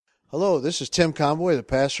Hello, this is Tim Conboy, the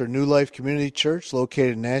pastor of New Life Community Church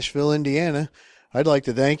located in Nashville, Indiana. I'd like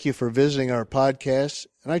to thank you for visiting our podcast,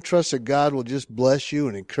 and I trust that God will just bless you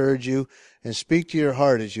and encourage you and speak to your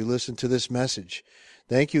heart as you listen to this message.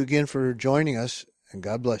 Thank you again for joining us, and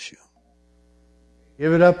God bless you.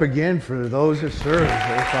 Give it up again for those that serve.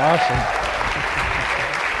 That's awesome.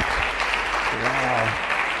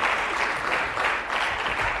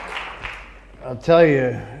 Wow. I'll tell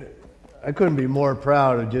you, I couldn't be more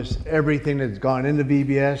proud of just everything that's gone into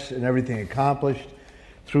VBS and everything accomplished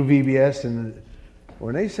through VBS. And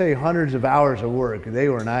when they say hundreds of hours of work, they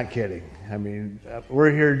were not kidding. I mean,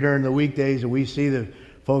 we're here during the weekdays and we see the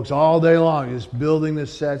folks all day long just building the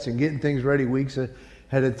sets and getting things ready weeks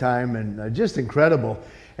ahead of time, and just incredible.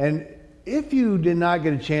 And if you did not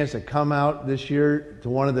get a chance to come out this year to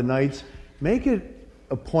one of the nights, make it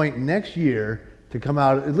a point next year to come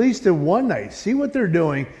out at least to one night. See what they're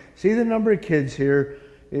doing. See the number of kids here.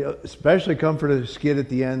 Especially come for the skit at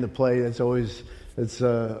the end, the play. It's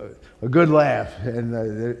a good laugh, and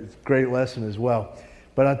it's a great lesson as well.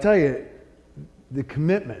 But I'll tell you, the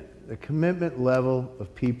commitment level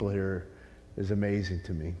of people here is amazing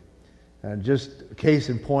to me. And just a case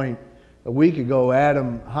in point, a week ago,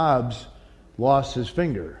 Adam Hobbs lost his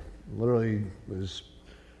finger. Literally was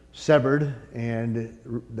severed and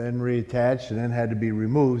then reattached and then had to be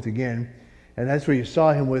removed again. And that's where you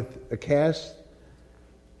saw him with a cast.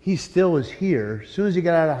 He still was here. As soon as he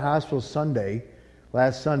got out of hospital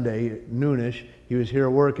last Sunday, noonish, he was here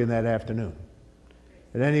working that afternoon.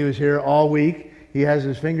 And then he was here all week. He has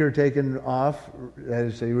his finger taken off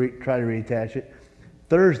as they try to reattach it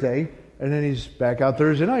Thursday, and then he's back out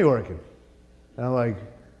Thursday night working. And I'm like,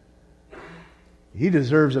 he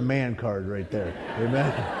deserves a man card right there.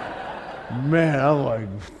 Amen. Man, I'm like,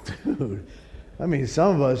 dude. I mean,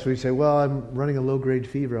 some of us, we say, well, I'm running a low-grade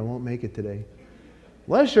fever. I won't make it today.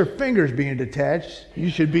 Unless your finger's being detached, you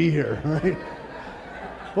should be here, right?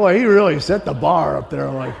 Boy, he really set the bar up there.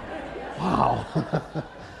 I'm like, wow.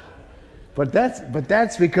 But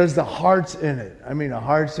that's because the heart's in it. I mean, the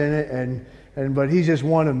heart's in it, but he's just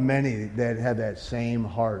one of many that have that same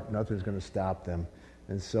heart. Nothing's going to stop them.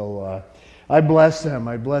 And so I bless them.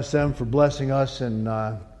 I bless them for blessing us, and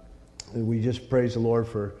we just praise the Lord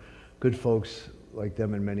for good folks like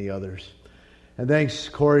them and many others. And thanks,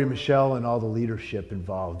 Corey, Michelle, and all the leadership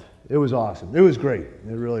involved. It was awesome. It was great.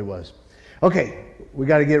 It really was. Okay, we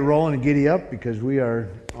got to get rolling and giddy up because we are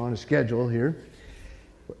on a schedule here.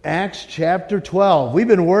 Acts chapter 12. We've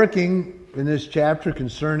been working in this chapter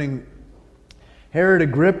concerning Herod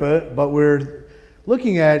Agrippa, but we're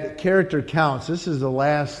looking at character counts. This is the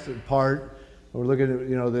last part. We're looking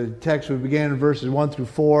at, the text. We began in verses 1 through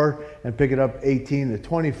 4 and pick it up 18 to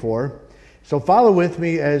 24. So follow with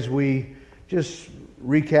me as we just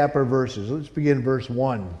recap our verses. Let's begin verse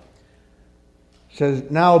 1. It says,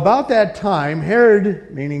 now about that time,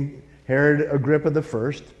 Herod, meaning Herod Agrippa the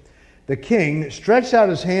first, the king, stretched out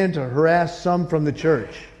his hand to harass some from the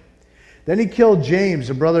church. Then he killed James,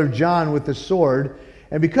 the brother of John, with the sword,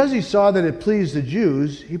 and because he saw that it pleased the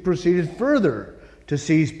Jews, he proceeded further to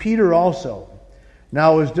seize Peter also.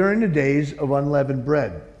 Now it was during the days of unleavened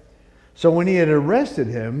bread. So when he had arrested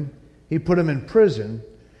him, he put him in prison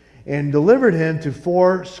and delivered him to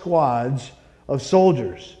 4 squads of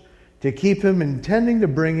soldiers to keep him, intending to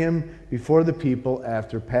bring him before the people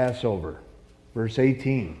after Passover. Verse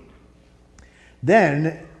 18.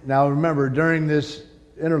 Then, now remember, during this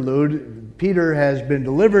interlude, Peter has been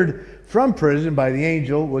delivered from prison by the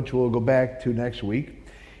angel, which we'll go back to next week.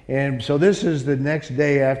 And so this is the next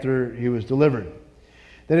day after he was delivered.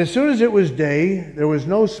 Then as soon as it was day, there was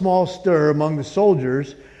no small stir among the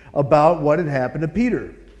soldiers about what had happened to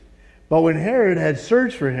Peter. But when Herod had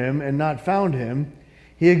searched for him and not found him,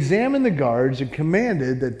 he examined the guards and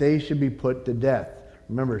commanded that they should be put to death.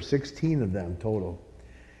 Remember, 16 of them total.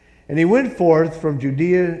 And he went forth from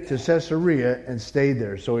Judea to Caesarea and stayed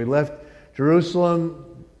there. So he left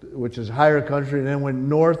Jerusalem, which is higher country, and then went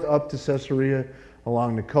north up to Caesarea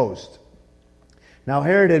along the coast. Now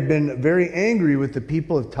Herod had been very angry with the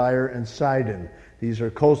people of Tyre and Sidon. These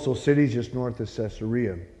are coastal cities just north of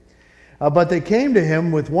Caesarea. But they came to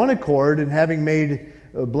him with one accord, and having made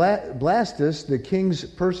Blastus, the king's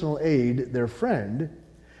personal aide, their friend,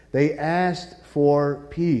 they asked for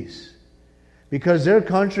peace, because their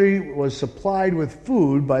country was supplied with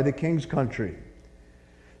food by the king's country.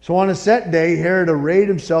 So on a set day, Herod arrayed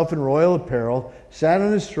himself in royal apparel, sat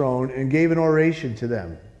on his throne, and gave an oration to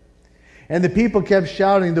them. And the people kept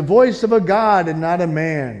shouting, "The voice of a God and not a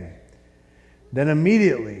man." Then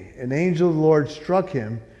immediately an angel of the Lord struck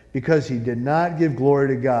him, because he did not give glory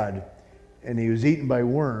to God, and he was eaten by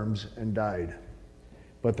worms and died.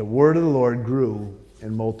 But the word of the Lord grew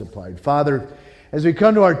and multiplied. Father, as we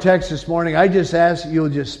come to our text this morning, I just ask that you'll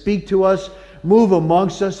just speak to us, move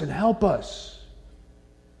amongst us, and help us.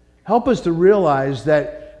 Help us to realize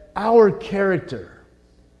that our character,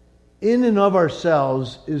 in and of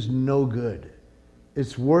ourselves, is no good.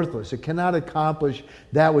 It's worthless. It cannot accomplish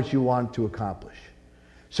that which you want to accomplish.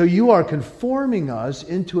 So you are conforming us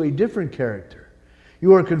into a different character.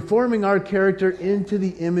 You are conforming our character into the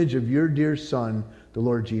image of your dear Son, the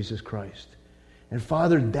Lord Jesus Christ. And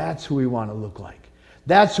Father, that's who we want to look like.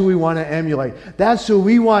 That's who we want to emulate. That's who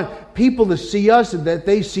we want people to see us, and that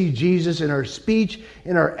they see Jesus in our speech,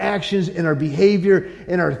 in our actions, in our behavior,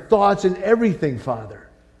 in our thoughts, in everything, Father.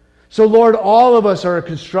 So, Lord, all of us are a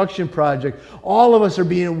construction project. All of us are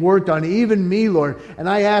being worked on, even me, Lord. And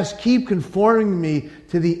I ask, keep conforming me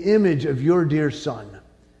to the image of your dear Son,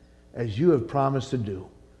 as you have promised to do.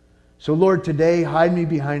 So, Lord, today, hide me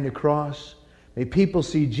behind the cross. May people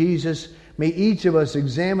see Jesus. May each of us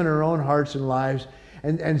examine our own hearts and lives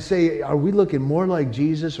and say, are we looking more like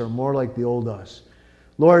Jesus or more like the old us?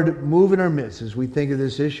 Lord, move in our midst as we think of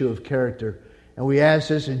this issue of character. And we ask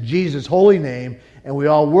this in Jesus' holy name. And we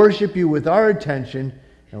all worship you with our attention.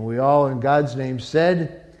 And we all, in God's name,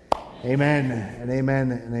 said, amen and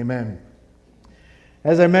amen and amen.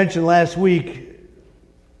 As I mentioned last week,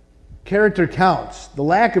 character counts. The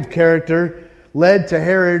lack of character led to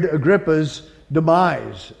Herod Agrippa's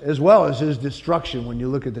demise, as well as his destruction when you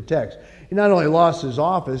look at the text. He not only lost his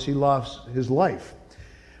office, he lost his life.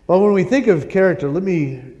 But when we think of character, let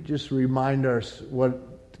me just remind us what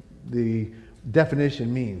the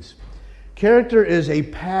definition means. Character is a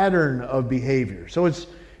pattern of behavior. So it's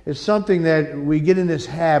something that we get in this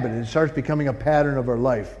habit, and it starts becoming a pattern of our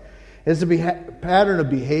life. It's a pattern of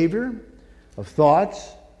behavior, of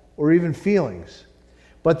thoughts, or even feelings.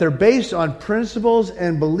 But they're based on principles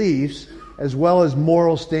and beliefs as well as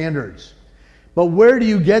moral standards. But where do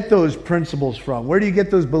you get those principles from? Where do you get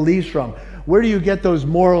those beliefs from? Where do you get those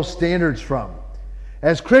moral standards from?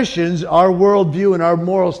 As Christians, our worldview and our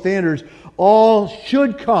moral standards all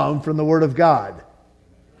should come from the Word of God.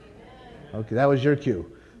 Okay, that was your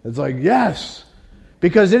cue. It's like, yes.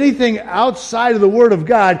 Because anything outside of the Word of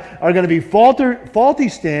God are going to be faulty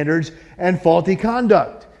standards and faulty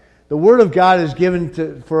conduct. The Word of God is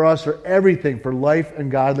given for us for everything, for life and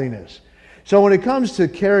godliness. So when it comes to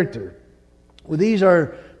character, well, these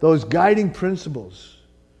are those guiding principles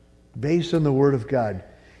based on the Word of God.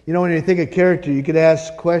 You know, when you think of character, you could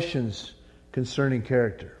ask questions concerning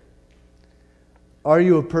character. Are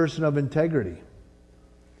you a person of integrity?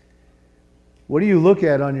 What do you look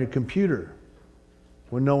at on your computer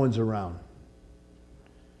when no one's around?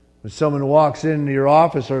 When someone walks into your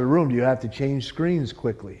office or room, do you have to change screens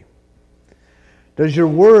quickly? Does your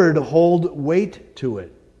word hold weight to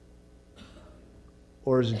it?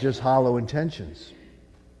 Or is it just hollow intentions?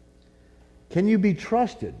 Can you be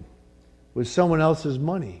trusted with someone else's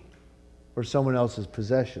money or someone else's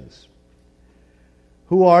possessions?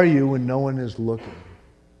 Who are you when no one is looking?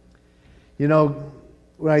 You know,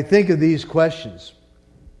 when I think of these questions,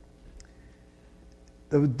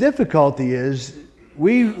 the difficulty is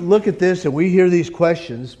we look at this and we hear these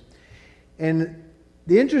questions, and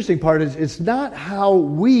the interesting part is it's not how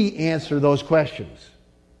we answer those questions,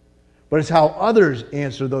 but it's how others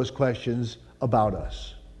answer those questions about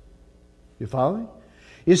us. You follow me?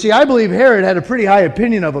 You see, I believe Herod had a pretty high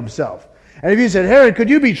opinion of himself. And if you said, Herod, could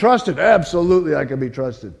you be trusted? Absolutely, I can be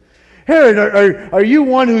trusted. Herod, are you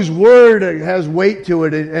one whose word has weight to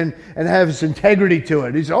it and has integrity to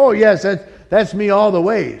it? He said, oh, yes, that's me all the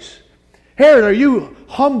ways. Herod, are you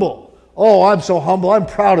humble? Oh, I'm so humble. I'm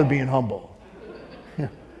proud of being humble. Yeah.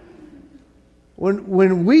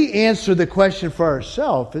 When we answer the question for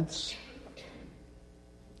ourselves,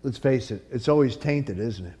 let's face it, it's always tainted,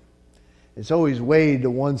 isn't it? It's always weighed to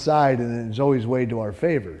one side, and it's always weighed to our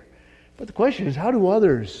favor. But the question is, how do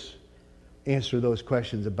others answer those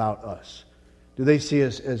questions about us? Do they see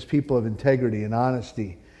us as people of integrity and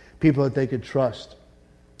honesty, people that they could trust?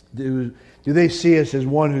 Do they see us as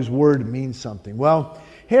one whose word means something? Well,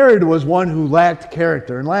 Herod was one who lacked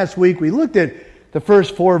character. And last week we looked at the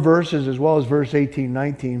first 4 verses as well as verse 18,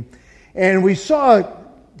 19. And we saw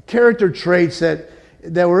character traits that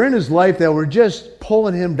were in his life that were just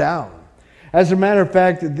pulling him down. As a matter of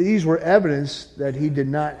fact, these were evidence that he did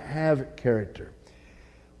not have character.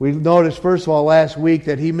 We noticed, first of all, last week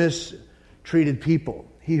that he mistreated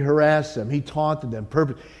people. He harassed them. He taunted them.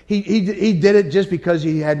 He did it just because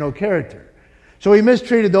he had no character. So he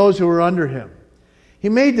mistreated those who were under him. He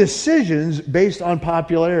made decisions based on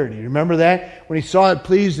popularity. Remember that? When he saw it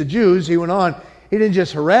pleased the Jews, he went on. He didn't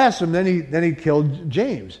just harass them, then he killed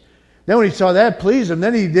James. Then when he saw that pleased him,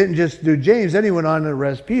 then he didn't just do James, then he went on to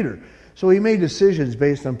arrest Peter. So he made decisions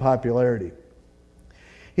based on popularity.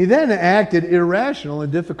 He then acted irrational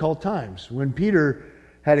in difficult times. When Peter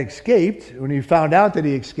had escaped, when he found out that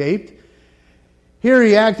he escaped, here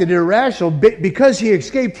he acted irrational. Because he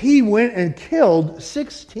escaped, he went and killed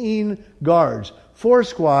 16 guards, 4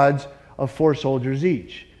 squads of 4 soldiers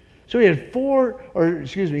each. So he had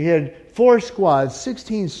 4 squads,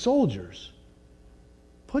 16 soldiers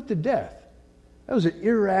put to death. That was an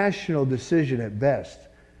irrational decision at best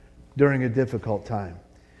during a difficult time.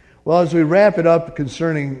 Well, as we wrap it up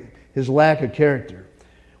concerning his lack of character,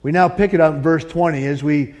 we now pick it up in verse 20 as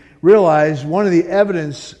we realize one of the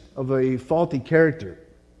evidence of a faulty character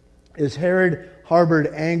is Herod harbored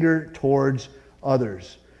anger towards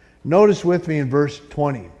others. Notice with me in verse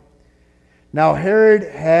 20. Now Herod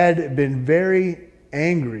had been very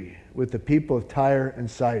angry with the people of Tyre and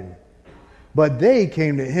Sidon, but they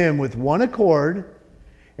came to him with one accord,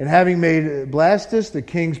 and having made Blastus the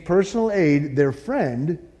king's personal aide their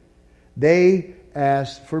friend, they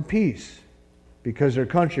asked for peace, because their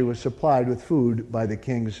country was supplied with food by the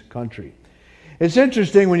king's country. It's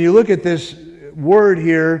interesting when you look at this word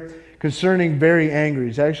here concerning very angry.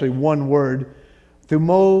 It's actually one word,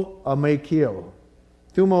 thumomachio.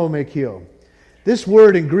 Thumomachio. This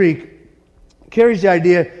word in Greek carries the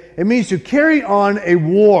idea, it means to carry on a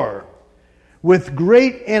war with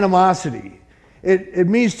great animosity. It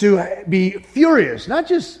means to be furious, not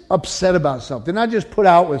just upset about something, not just put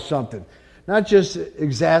out with something, not just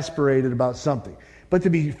exasperated about something, but to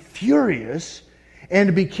be furious and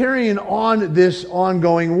to be carrying on this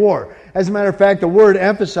ongoing war. As a matter of fact, the word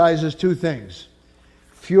emphasizes 2 things: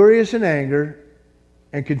 furious in anger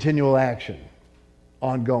and continual action,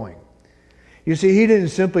 ongoing. You see, he didn't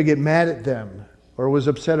simply get mad at them or was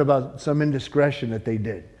upset about some indiscretion that they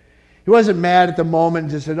did. He wasn't mad at the moment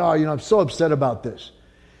and just said, I'm so upset about this.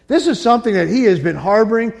 This is something that he has been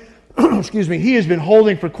harboring, he has been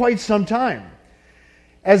holding for quite some time.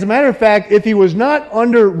 As a matter of fact, if he was not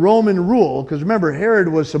under Roman rule, because remember, Herod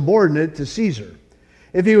was subordinate to Caesar.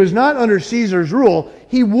 If he was not under Caesar's rule,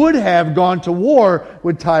 he would have gone to war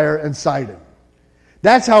with Tyre and Sidon.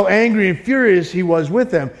 That's how angry and furious he was with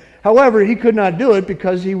them. However, he could not do it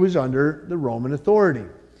because he was under the Roman authority.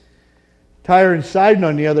 Tyre and Sidon,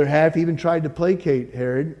 on the other half, even tried to placate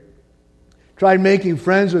Herod, tried making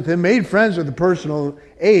friends with him, made friends with the personal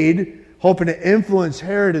aide, hoping to influence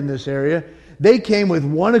Herod in this area. They came with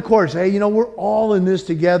one accord, say, we're all in this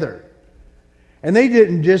together. And they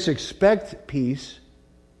didn't just expect peace,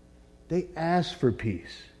 they asked for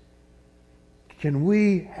peace. Can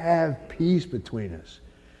we have peace between us?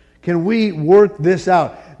 Can we work this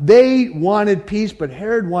out? They wanted peace, but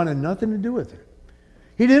Herod wanted nothing to do with it.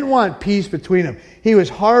 He didn't want peace between them. He was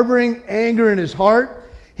harboring anger in his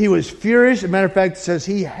heart. He was furious. As a matter of fact, it says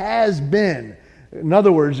he has been. In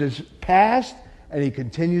other words, it's past, and he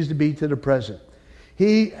continues to be to the present.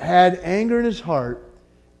 He had anger in his heart,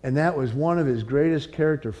 and that was one of his greatest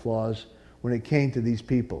character flaws when it came to these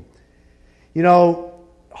people.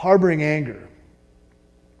 Harboring anger.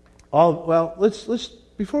 Let's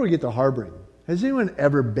before we get to harboring, has anyone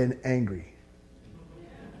ever been angry?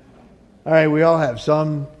 All right, we all have.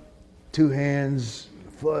 Some 2 hands,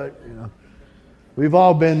 a foot, We've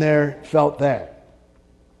all been there, felt that.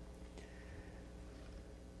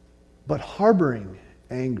 But harboring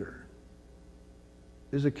anger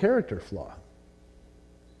is a character flaw.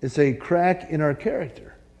 It's a crack in our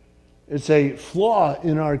character. It's a flaw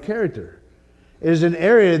in our character. It is an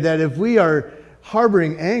area that if we are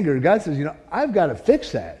harboring anger, God says, I've got to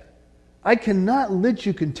fix that. I cannot let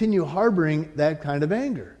you continue harboring that kind of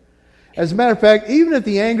anger. As a matter of fact, even if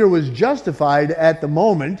the anger was justified at the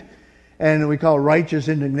moment, and we call righteous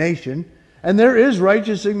indignation, and there is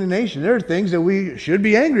righteous indignation. There are things that we should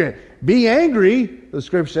be angry at. Be angry, the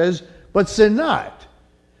Scripture says, but sin not.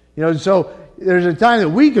 So there's a time that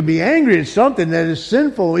we could be angry at something that is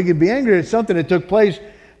sinful. We could be angry at something that took place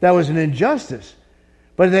that was an injustice.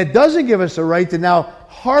 But that doesn't give us the right to now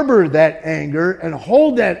harbor that anger and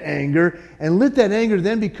hold that anger and let that anger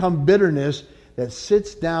then become bitterness that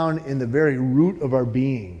sits down in the very root of our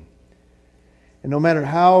being. And no matter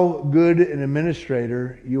how good an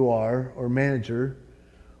administrator you are, or manager,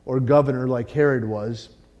 or governor like Herod was,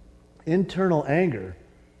 internal anger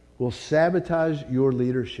will sabotage your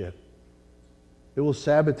leadership. It will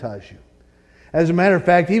sabotage you. As a matter of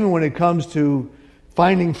fact, even when it comes to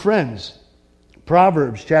finding friends,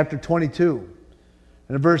 Proverbs chapter 22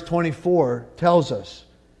 and verse 24 tells us,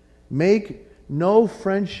 make no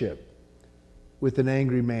friendship with an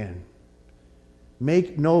angry man.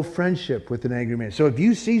 Make no friendship with an angry man. So if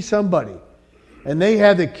you see somebody And they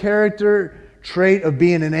have the character trait of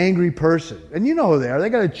being an angry person. And you know who they are. They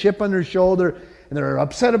got a chip on their shoulder, and they're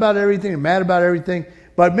upset about everything and mad about everything.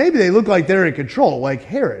 But maybe they look like they're in control, like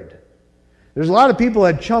Herod. There's a lot of people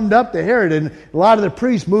that chummed up to Herod, and a lot of the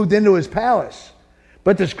priests moved into his palace.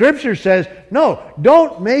 But the Scripture says, no,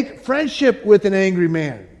 don't make friendship with an angry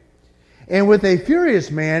man. And with a furious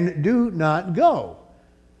man, do not go.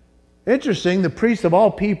 Interesting, the priests of all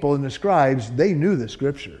people and the scribes, they knew the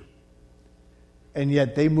Scripture. And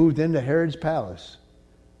yet they moved into Herod's palace.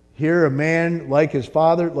 Here a man, like his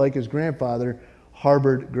father, like his grandfather,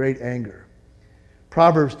 harbored great anger.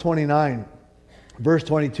 Proverbs 29, verse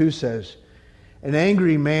 22 says, an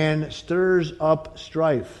angry man stirs up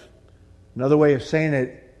strife. Another way of saying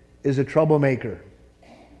it is a troublemaker.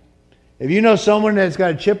 If you know someone that's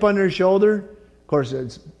got a chip on their shoulder, of course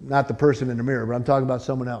it's not the person in the mirror, but I'm talking about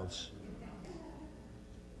someone else.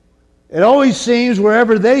 It always seems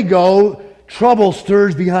wherever they go, trouble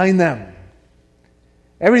stirs behind them.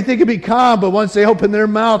 Everything can be calm, but once they open their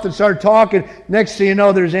mouth and start talking, next thing you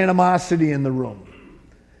know, there's animosity in the room.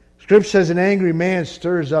 Scripture says an angry man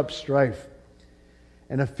stirs up strife,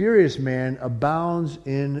 and a furious man abounds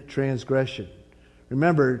in transgression.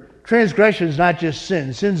 Remember, transgression is not just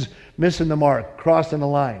sin. Sin's missing the mark, crossing the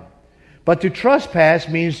line. But to trespass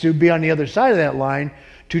means to be on the other side of that line.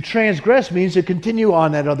 To transgress means to continue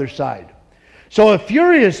on that other side. So a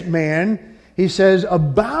furious man, he says,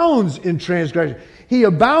 abounds in transgression. He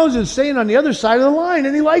abounds in staying on the other side of the line,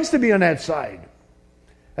 and he likes to be on that side.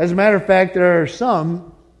 As a matter of fact, there are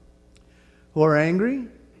some who are angry,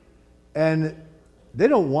 and they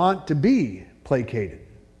don't want to be placated.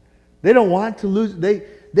 They don't want to lose.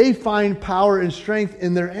 They find power and strength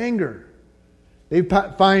in their anger. They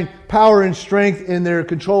find power and strength in their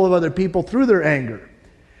control of other people through their anger.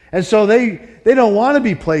 And so they don't want to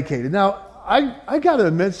be placated. Now, I got to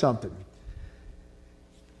admit something.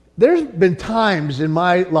 There's been times in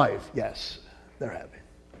my life, yes, there have been,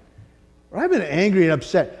 where I've been angry and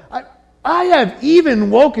upset. I have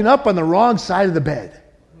even woken up on the wrong side of the bed.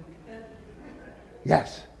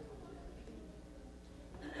 Yes.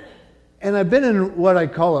 And I've been in what I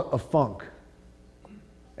call a funk.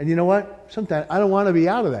 And you know what? Sometimes I don't want to be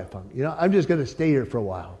out of that funk. I'm just going to stay here for a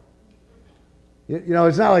while.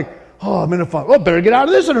 It's not like, oh, I'm in a funk. Oh, better get out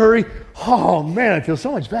of this in a hurry. Oh, man, I feel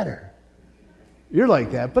so much better. You're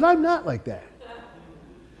like that, but I'm not like that.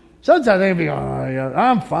 Sometimes I can be, oh, yeah,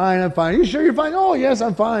 I'm fine. Are you sure you're fine? Oh, yes,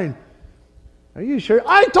 I'm fine. Are you sure?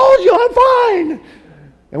 I told you I'm fine.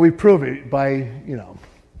 And we prove it by, you know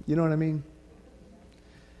what I mean?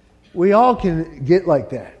 We all can get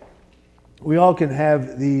like that. We all can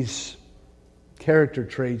have these character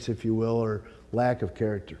traits, if you will, or lack of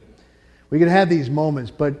character. We can have these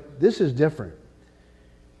moments, but this is different.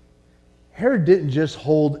 Herod didn't just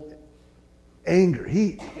hold anger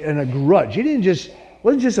and a grudge. He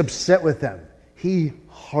wasn't just upset with them. He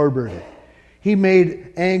harbored it. He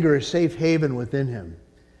made anger a safe haven within him.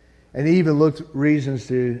 And he even looked reasons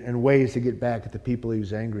and ways to get back at the people he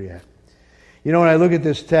was angry at. When I look at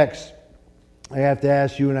this text, I have to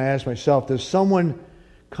ask you, and I ask myself, does someone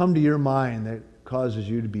come to your mind that causes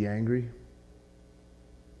you to be angry?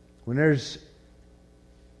 When there's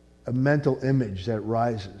a mental image that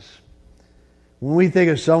rises. When we think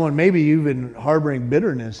of someone, maybe you've been harboring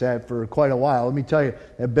bitterness at for quite a while. Let me tell you,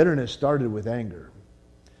 that bitterness started with anger.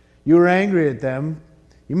 You were angry at them.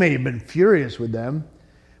 You may have been furious with them.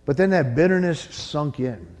 But then that bitterness sunk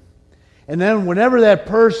in. And then whenever that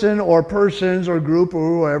person or persons or group or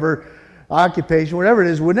whoever, occupation, whatever it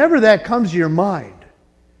is, whenever that comes to your mind,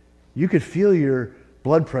 you could feel your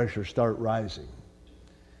blood pressure start rising.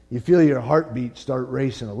 You feel your heartbeat start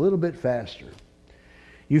racing a little bit faster.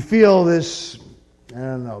 You feel this, I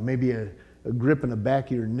don't know, maybe a grip in the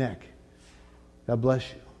back of your neck. God bless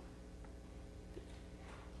you.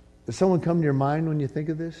 Does someone come to your mind when you think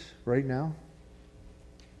of this right now?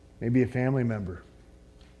 Maybe a family member.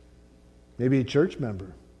 Maybe a church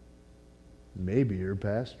member. Maybe your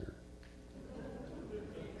pastor.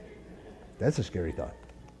 That's a scary thought.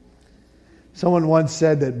 Someone once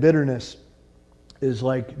said that bitterness is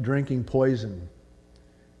like drinking poison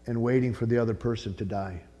and waiting for the other person to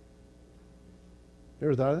die. You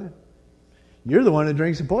ever thought of that? You're the one that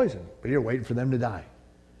drinks the poison, but you're waiting for them to die.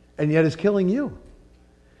 And yet it's killing you.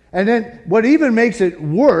 And then what even makes it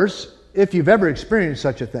worse, if you've ever experienced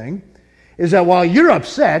such a thing, is that while you're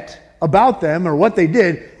upset about them or what they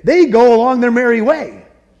did, they go along their merry way.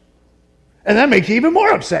 And that makes you even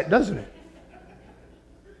more upset, doesn't it?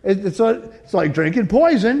 It's like drinking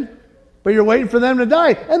poison, but you're waiting for them to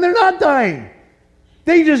die. And they're not dying.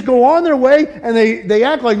 They just go on their way and they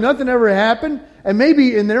act like nothing ever happened, and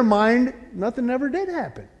maybe in their mind, nothing ever did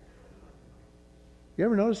happen. You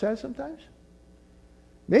ever notice that sometimes?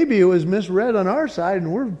 Maybe it was misread on our side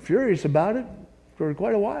and we're furious about it for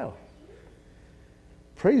quite a while.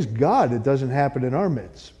 Praise God it doesn't happen in our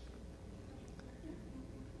midst.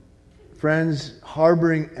 Friends,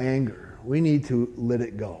 harboring anger, we need to let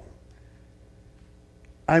it go.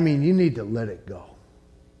 I mean, you need to let it go.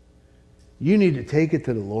 You need to take it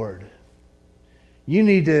to the Lord. You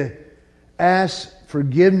need to ask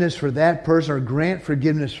forgiveness for that person or grant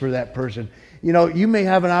forgiveness for that person. You know, you may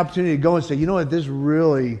have an opportunity to go and say, you know what, this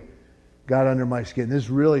really got under my skin. This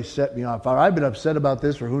really set me off. I've been upset about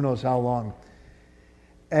this for who knows how long.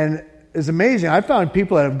 And it's amazing. I found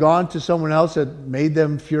people that have gone to someone else that made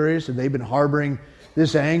them furious and they've been harboring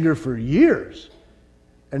this anger for years.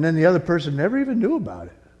 And then the other person never even knew about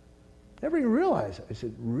it. Never even realized it. I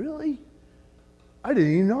said, really? I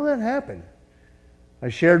didn't even know that happened. I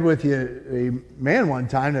shared with you a man one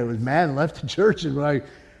time that was mad and left the church, and when I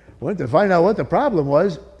went to find out what the problem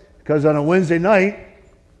was, because on a Wednesday night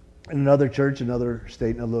in another church, another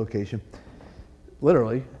state, another location,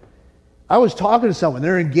 literally, I was talking to someone.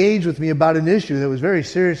 They're engaged with me about an issue that was very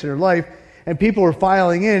serious in their life, and people were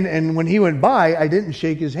filing in, and when he went by, I didn't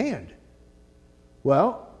shake his hand.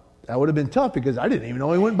 Well, that would have been tough because I didn't even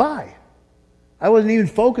know he went by. I wasn't even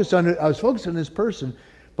focused on it. I was focused on this person,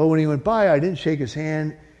 but when he went by, I didn't shake his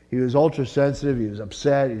hand. He was ultra sensitive. He was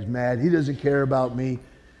upset. He was mad. He doesn't care about me.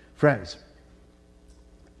 Friends,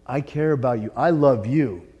 I care about you. I love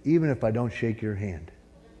you, even if I don't shake your hand.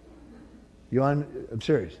 I'm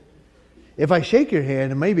serious. If I shake your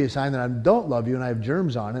hand, it may be a sign that I don't love you and I have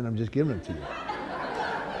germs on it and I'm just giving them to you.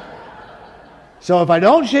 So if I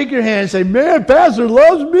don't shake your hand and say, man, Pastor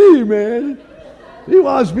loves me, man. He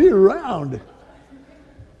wants me around.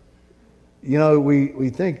 You know, we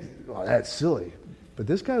think, oh, that's silly. But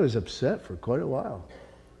this guy was upset for quite a while.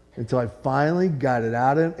 Until I finally got it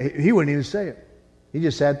out of him. He wouldn't even say it. He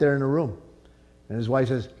just sat there in the room. And his wife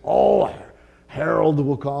says, oh, Harold,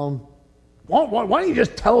 we'll call him. Why don't you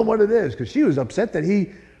just tell him what it is? Because she was upset that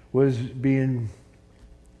he was being,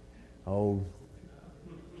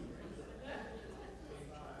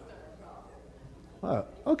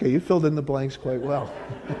 okay, you filled in the blanks quite well.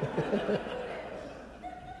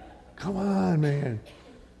 Come on, man.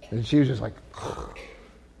 And she was just like,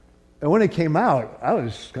 and when it came out, I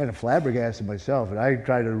was kind of flabbergasted myself. And I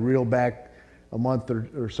tried to reel back a month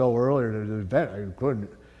or so earlier to the event. I couldn't.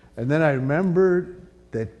 And then I remembered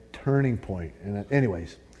that turning point. And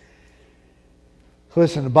anyways,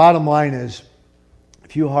 listen, the bottom line is,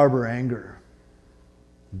 if you harbor anger,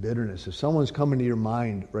 bitterness, if someone's coming to your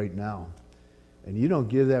mind right now, and you don't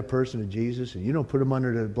give that person to Jesus, and you don't put them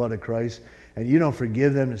under the blood of Christ, and you don't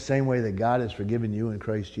forgive them the same way that God has forgiven you in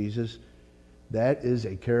Christ Jesus, that is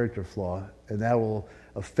a character flaw, and that will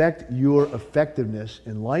affect your effectiveness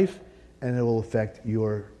in life, and it will affect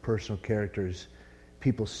your personal character as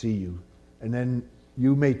people see you. And then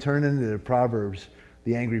you may turn into the Proverbs,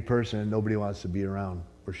 the angry person and nobody wants to be around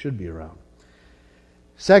or should be around.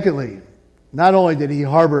 Secondly, not only did he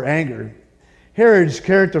harbor anger, Herod's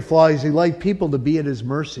character flaw is he liked people to be at his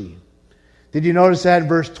mercy. Did you notice that in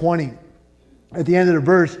verse 20? At the end of the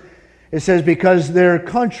verse, it says, because their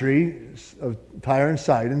country of Tyre and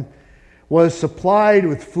Sidon was supplied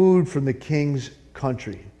with food from the king's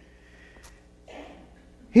country.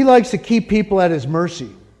 He likes to keep people at his mercy.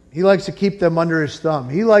 He likes to keep them under his thumb.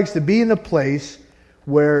 He likes to be in a place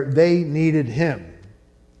where they needed him.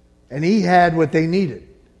 And he had what they needed.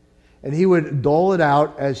 And he would dole it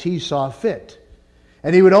out as he saw fit.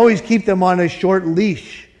 And he would always keep them on a short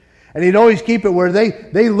leash. And he'd always keep it where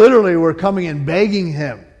they literally were coming and begging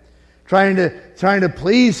him, trying to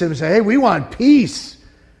please him, say, hey, we want peace.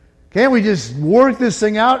 Can't we just work this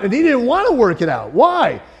thing out? And he didn't want to work it out.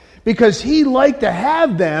 Why? Because he liked to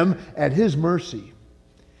have them at his mercy.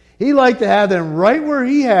 He liked to have them right where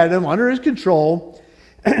he had them, under his control.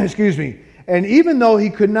 Excuse me. And even though he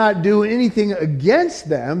could not do anything against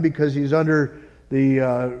them because he's under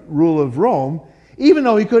the rule of Rome, even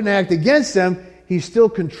though he couldn't act against them, he still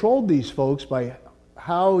controlled these folks by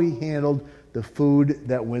how he handled the food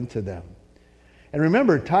that went to them. And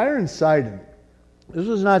remember, Tyre and Sidon, this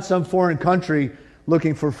was not some foreign country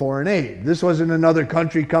looking for foreign aid. This wasn't another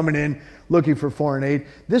country coming in looking for foreign aid.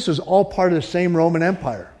 This was all part of the same Roman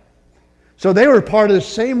Empire. So they were part of the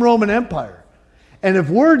same Roman Empire. And if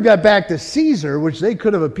word got back to Caesar, which they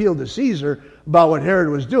could have appealed to Caesar about what Herod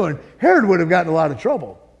was doing, Herod would have gotten a lot of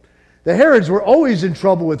trouble. The Herods were always in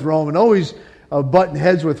trouble with Rome and always butting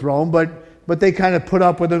heads with Rome, but they kind of put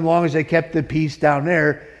up with it as long as they kept the peace down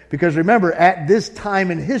there. Because remember, at this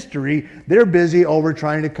time in history, they're busy over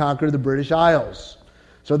trying to conquer the British Isles.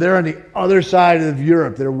 So they're on the other side of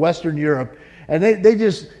Europe. They're Western Europe. And they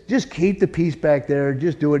just keep the peace back there.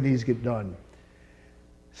 Just do what needs to get done.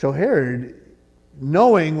 So Herod,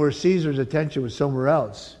 knowing where Caesar's attention was somewhere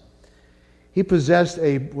else, he possessed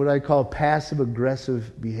what I call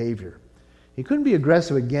passive-aggressive behavior. He couldn't be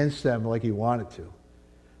aggressive against them like he wanted to.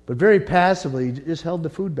 But very passively, he just held the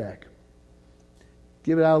food back.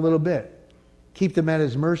 Give it out a little bit. Keep them at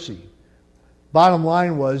his mercy. Bottom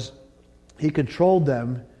line was, he controlled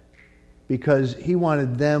them because he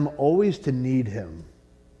wanted them always to need him.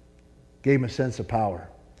 Gave him a sense of power.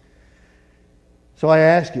 So I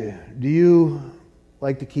ask you, do you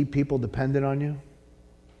like to keep people dependent on you?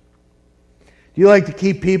 Do you like to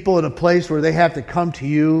keep people in a place where they have to come to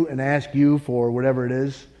you and ask you for whatever it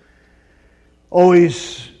is?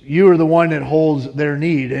 Always, you are the one that holds their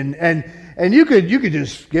need. And you could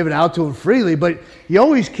just give it out to them freely, but you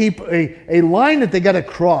always keep a line that they got to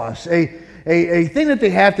cross, a thing that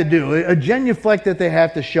they have to do, a genuflect that they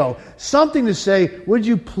have to show. Something to say, would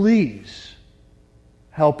you please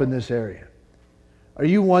help in this area? Are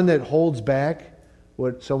you one that holds back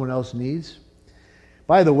what someone else needs?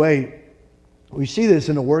 By the way, we see this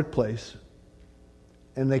in the workplace,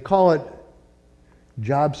 and they call it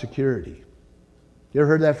job security. You ever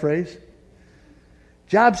heard that phrase?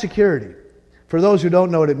 Job security. For those who don't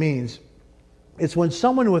know what it means, it's when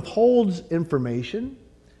someone withholds information,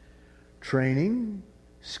 training,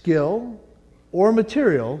 skill, or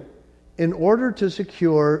material in order to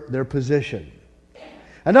secure their position.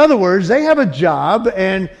 In other words, they have a job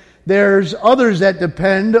and there's others that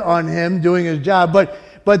depend on him doing his job,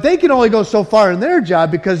 but they can only go so far in their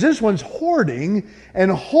job because this one's hoarding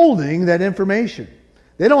and holding that information.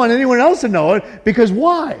 They don't want anyone else to know it because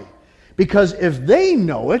why? Because if they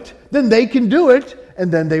know it, then they can do it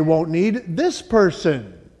and then they won't need this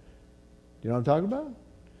person. You know what I'm talking about?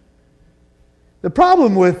 The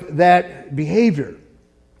problem with that behavior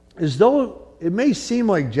is though it may seem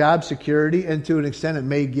like job security, and to an extent it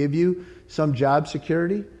may give you some job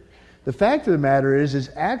security, the fact of the matter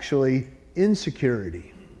is actually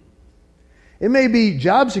insecurity. It may be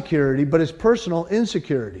job security, but it's personal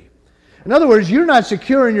insecurity. In other words, you're not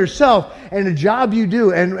secure in yourself and the job you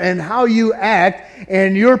do and how you act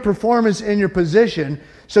and your performance in your position.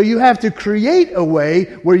 So you have to create a way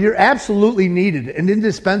where you're absolutely needed and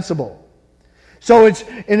indispensable. So it's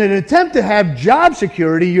in an attempt to have job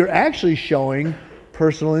security, you're actually showing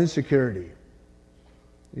personal insecurity.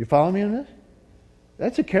 You follow me on this?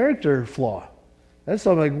 That's a character flaw. That's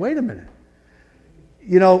something like, wait a minute.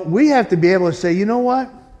 You know, we have to be able to say, you know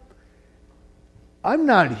what? I'm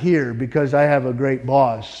not here because I have a great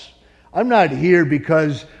boss. I'm not here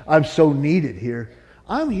because I'm so needed here.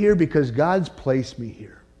 I'm here because God's placed me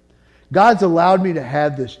here. God's allowed me to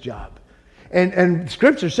have this job. And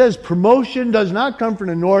Scripture says promotion does not come from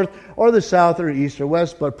the north or the south or east or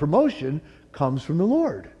west, but promotion comes from the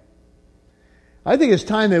Lord. I think it's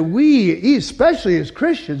time that we, especially as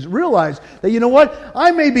Christians, realize that, you know what?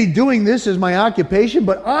 I may be doing this as my occupation,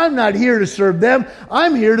 but I'm not here to serve them.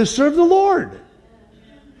 I'm here to serve the Lord.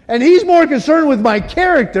 And He's more concerned with my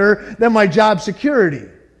character than my job security.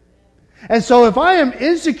 And so if I am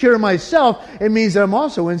insecure in myself, it means that I'm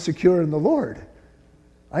also insecure in the Lord.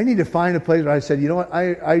 I need to find a place where I said, you know what?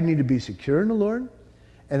 I need to be secure in the Lord.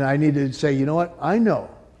 And I need to say, you know what? I know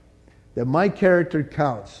that my character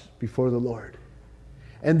counts before the Lord.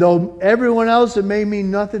 And though everyone else, it may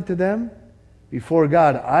mean nothing to them, before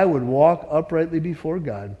God, I would walk uprightly before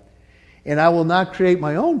God. And I will not create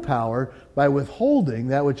my own power by withholding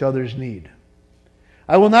that which others need.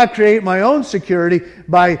 I will not create my own security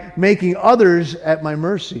by making others at my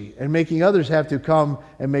mercy and making others have to come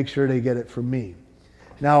and make sure they get it from me.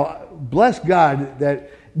 Now, bless God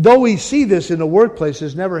that though we see this in the workplace,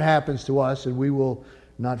 this never happens to us, and we will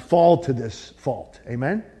not fall to this fault.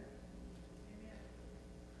 Amen?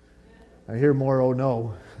 I hear more, oh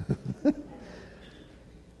no.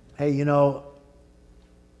 Hey, you know,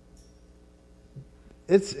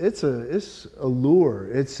 it's a lure,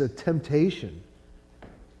 it's a temptation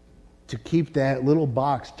to keep that little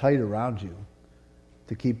box tight around you,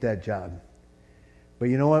 to keep that job. But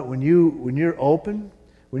you know what? When you're open,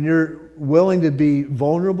 when you're willing to be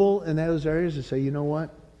vulnerable in those areas and say, you know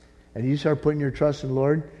what? And you start putting your trust in the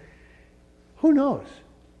Lord, who knows?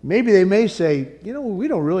 Maybe they may say, you know, we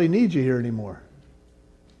don't really need you here anymore.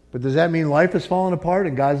 But does that mean life is falling apart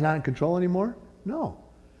and God's not in control anymore? No.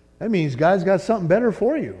 That means God's got something better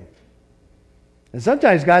for you. And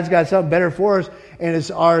sometimes God's got something better for us, and it's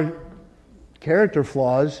our character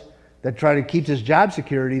flaws that try to keep this job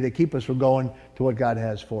security, that keep us from going to what God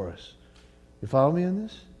has for us. You follow me in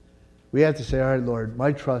this? We have to say, all right, Lord,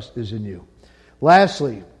 my trust is in you.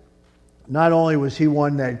 Lastly, not only was he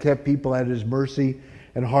one that kept people at his mercy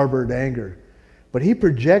and harbored anger, but he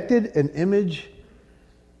projected an image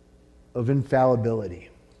of infallibility.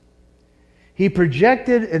 He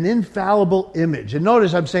projected an infallible image. And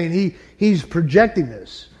notice I'm saying he's projecting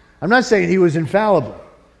this. I'm not saying he was infallible,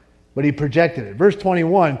 but he projected it. Verse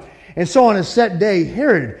 21, and so on a set day,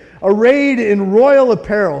 Herod, arrayed in royal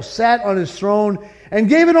apparel, sat on his throne and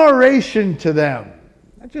gave an oration to them.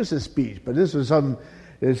 Not just a speech, but this was something,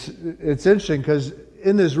 it's interesting because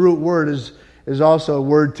in this root word is also a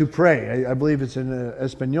word to pray. I believe it's in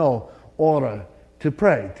Espanol, ora, to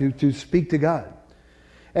pray, to speak to God.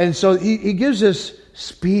 And so he gives this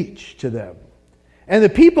speech to them. And the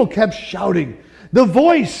people kept shouting, the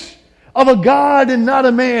voice of a God and not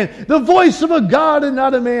a man. The voice of a God and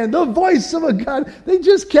not a man. The voice of a God. They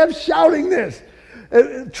just kept shouting this.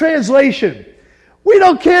 Translation. We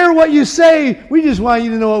don't care what you say. We just want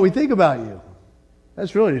you to know what we think about you.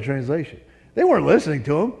 That's really the translation. They weren't listening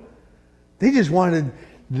to him. They just wanted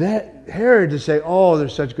that Herod to say, oh, they're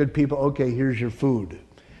such good people. Okay, here's your food.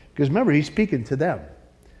 Because remember, he's speaking to them.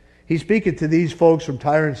 He's speaking to these folks from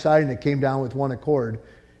Tyre and Sidon that came down with one accord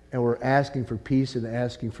and were asking for peace and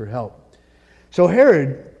asking for help. So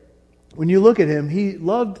Herod, when you look at him, he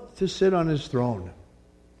loved to sit on his throne.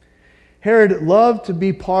 Herod loved to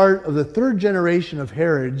be part of the third generation of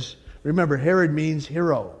Herods. Remember, Herod means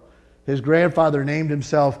hero. His grandfather named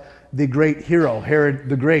himself the great hero, Herod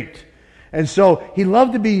the Great. And so he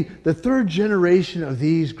loved to be the third generation of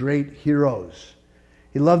these great heroes.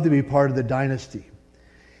 He loved to be part of the dynasty.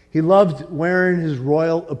 He loved wearing his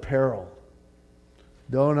royal apparel.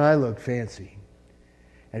 Don't I look fancy?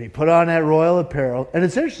 And he put on that royal apparel. And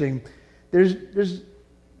it's interesting, there's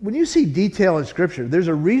when you see detail in Scripture, there's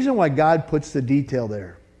a reason why God puts the detail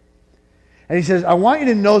there. And he says, I want you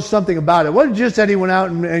to know something about it. It wasn't just that he went out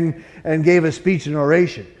and gave a speech and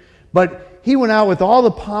oration. But he went out with all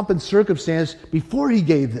the pomp and circumstance before he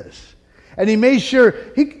gave this. And he made sure,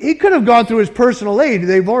 he could have gone through his personal aid.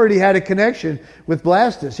 They've already had a connection with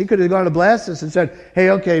Blastus. He could have gone to Blastus and said, hey,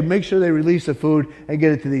 okay, make sure they release the food and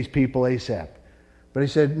get it to these people ASAP. But he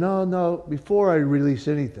said, no, before I release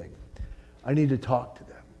anything, I need to talk to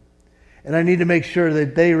them. And I need to make sure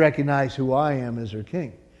that they recognize who I am as their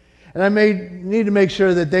king. And I need to make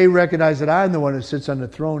sure that they recognize that I'm the one who sits on the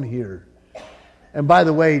throne here. And by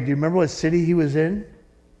the way, do you remember what city he was in?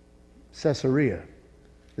 Caesarea.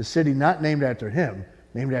 The city not named after him,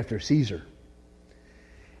 named after Caesar.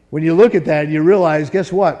 When you look at that, you realize,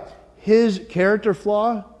 guess what? His character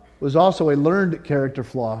flaw was also a learned character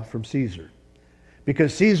flaw from Caesar.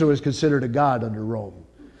 Because Caesar was considered a god under Rome.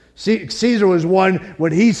 Caesar was one,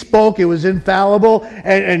 when he spoke, it was infallible,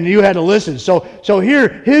 and you had to listen. So here,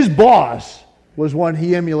 his boss was one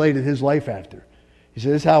he emulated his life after. He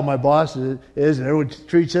said, this is how my boss is, and everyone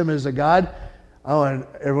treats him as a god. I want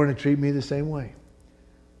everyone to treat me the same way.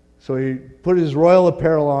 So he put his royal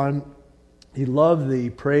apparel on. He loved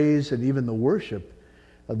the praise and even the worship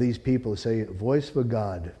of these people, to say, a voice of a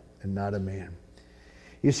God and not a man.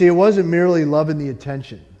 You see, it wasn't merely loving the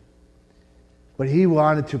attention, but he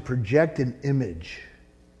wanted to project an image.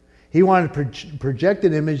 He wanted to project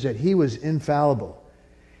an image that he was infallible,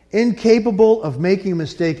 incapable of making a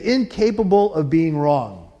mistake, incapable of being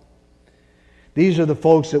wrong. These are the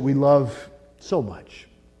folks that we love so much.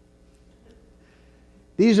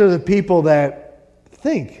 These are the people that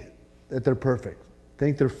think that they're perfect,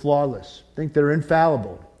 think they're flawless, think they're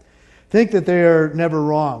infallible, think that they are never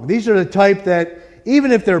wrong. These are the type that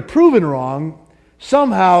even if they're proven wrong,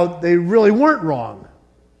 somehow they really weren't wrong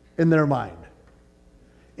in their mind.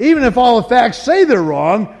 Even if all the facts say they're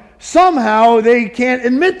wrong, somehow they can't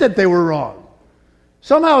admit that they were wrong.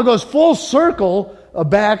 Somehow it goes full circle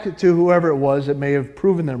back to whoever it was that may have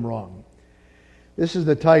proven them wrong. This is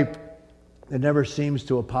the type that never seems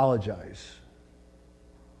to apologize.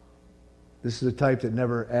 This is the type that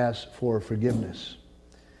never asks for forgiveness.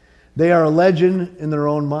 They are a legend in their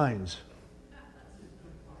own minds.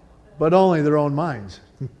 But only their own minds.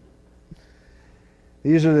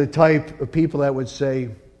 These are the type of people that would say,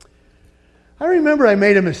 I remember I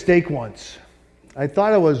made a mistake once. I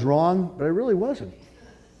thought I was wrong, but I really wasn't.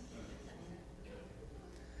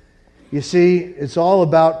 You see, it's all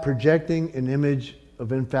about projecting an image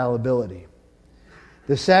of infallibility.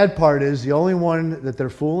 The sad part is the only one that they're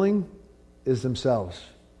fooling is themselves.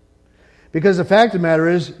 Because the fact of the matter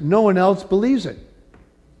is, no one else believes it.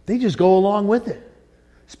 They just go along with it.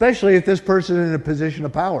 Especially if this person is in a position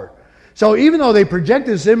of power. So even though they project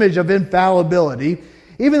this image of infallibility,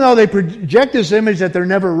 Even though they project this image that they're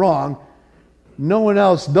never wrong, no one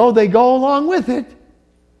else, though they go along with it,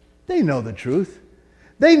 they know the truth.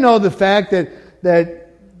 They know the fact that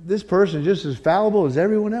this person is just as fallible as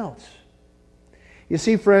everyone else. You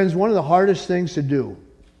see, friends, one of the hardest things to do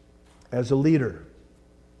as a leader,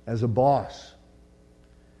 as a boss,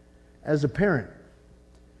 as a parent,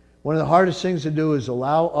 one of the hardest things to do is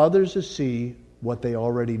allow others to see what they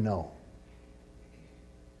already know.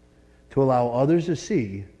 To allow others to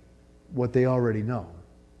see what they already know.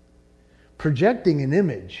 Projecting an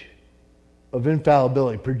image of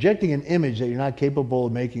infallibility, projecting an image that you're not capable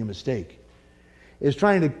of making a mistake, is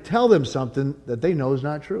trying to tell them something that they know is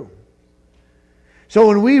not true. So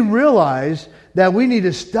when we realize that we need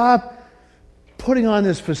to stop putting on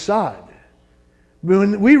this facade,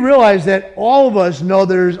 when we realize that all of us know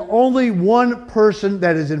there's only one person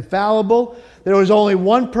that is infallible, there was only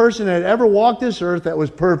one person that ever walked this earth that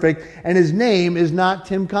was perfect, and his name is not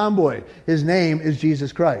Tim Conboy. His name is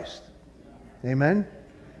Jesus Christ. Amen?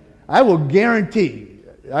 I will guarantee,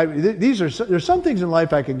 there's some things in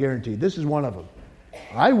life I can guarantee. This is one of them.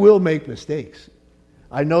 I will make mistakes.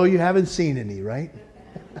 I know you haven't seen any, right?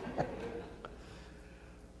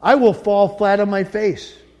 I will fall flat on my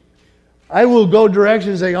face. I will go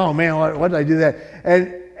directions saying, oh man, why did I do that?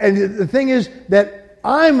 And the thing is that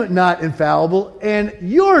I'm not infallible and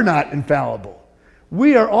you're not infallible.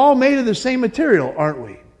 We are all made of the same material, aren't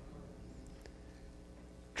we?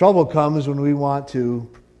 Trouble comes when we want to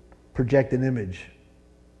project an image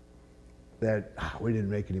that we didn't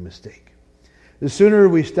make any mistake. The sooner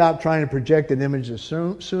we stop trying to project an image, the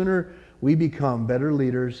sooner we become better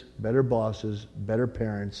leaders, better bosses, better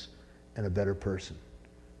parents, and a better person.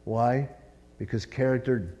 Why? Because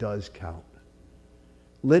character does count.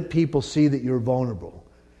 Let people see that you're vulnerable.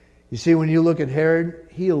 You see, when you look at Herod,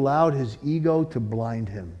 he allowed his ego to blind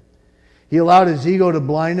him. He allowed his ego to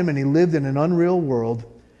blind him, and he lived in an unreal world,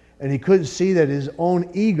 and he couldn't see that his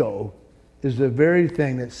own ego is the very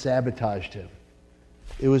thing that sabotaged him.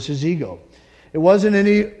 It was his ego. It wasn't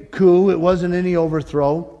any coup. It wasn't any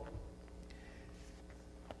overthrow.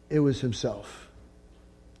 It was himself.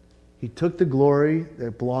 He took the glory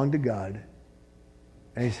that belonged to God,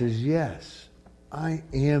 and he says, yes, I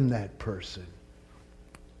am that person.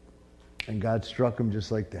 And God struck him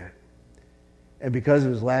just like that. And because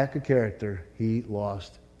of his lack of character, he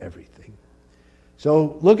lost everything.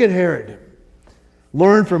 So look at Herod.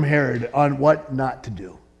 Learn from Herod on what not to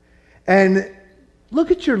do. And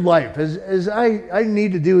look at your life, as I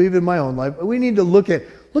need to do even in my own life. We need to look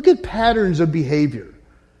at patterns of behavior.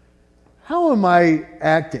 How am I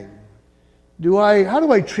acting? How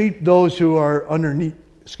do I treat those who are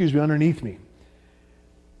underneath me?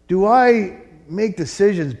 Do I make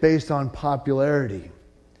decisions based on popularity?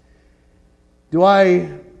 Do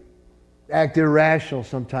I act irrational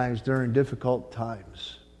sometimes during difficult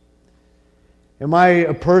times? Am I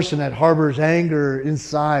a person that harbors anger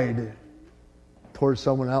inside towards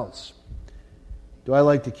someone else? Do I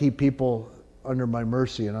like to keep people under my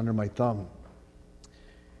mercy and under my thumb?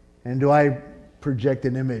 And do I project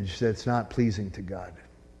an image that's not pleasing to God?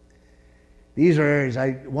 These are areas,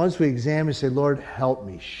 once we examine, say, Lord, help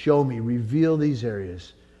me, show me, reveal these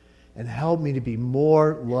areas, and help me to be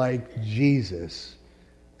more like Jesus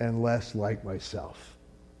and less like myself.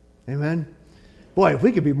 Amen? Boy, if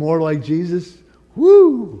we could be more like Jesus,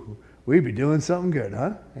 whoo, we'd be doing something good,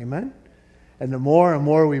 huh? Amen? And the more and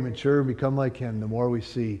more we mature and become like Him, the more we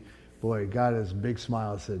see, boy, God has a big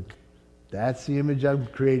smile and said, that's the image I'm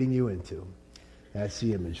creating you into. That's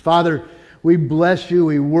the image. Father, we bless you,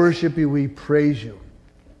 we worship you, we praise you.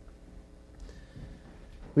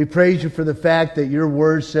 We praise you for the fact that your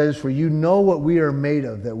word says, for you know what we are made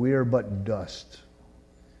of, that we are but dust.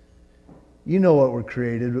 You know what we're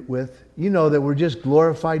created with. You know that we're just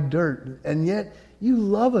glorified dirt. And yet, you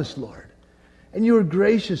love us, Lord. And you are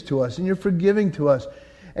gracious to us, and you're forgiving to us.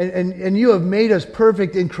 And you have made us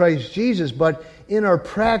perfect in Christ Jesus. But in our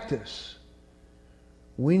practice,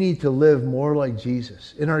 we need to live more like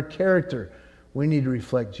Jesus. In our character, we need to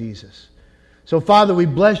reflect Jesus. So, Father, we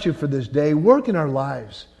bless you for this day. Work in our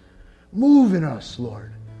lives. Move in us,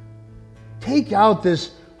 Lord. Take out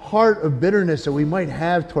this heart of bitterness that we might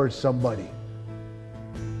have towards somebody.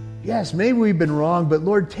 Yes, maybe we've been wrong, but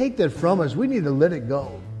Lord, take that from us. We need to let it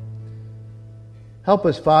go. Help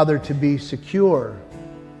us, Father, to be secure,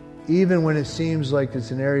 even when it seems like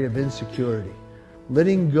it's an area of insecurity.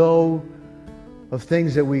 Letting go of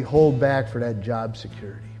things that we hold back for that job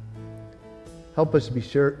security. Help us to be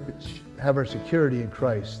sure, have our security in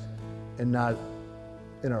Christ and not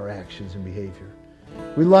in our actions and behavior.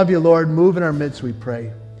 We love you, Lord. Move in our midst, we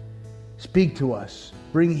pray. Speak to us.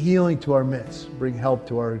 Bring healing to our midst. Bring help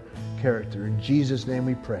to our character. In Jesus' name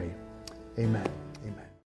we pray. Amen.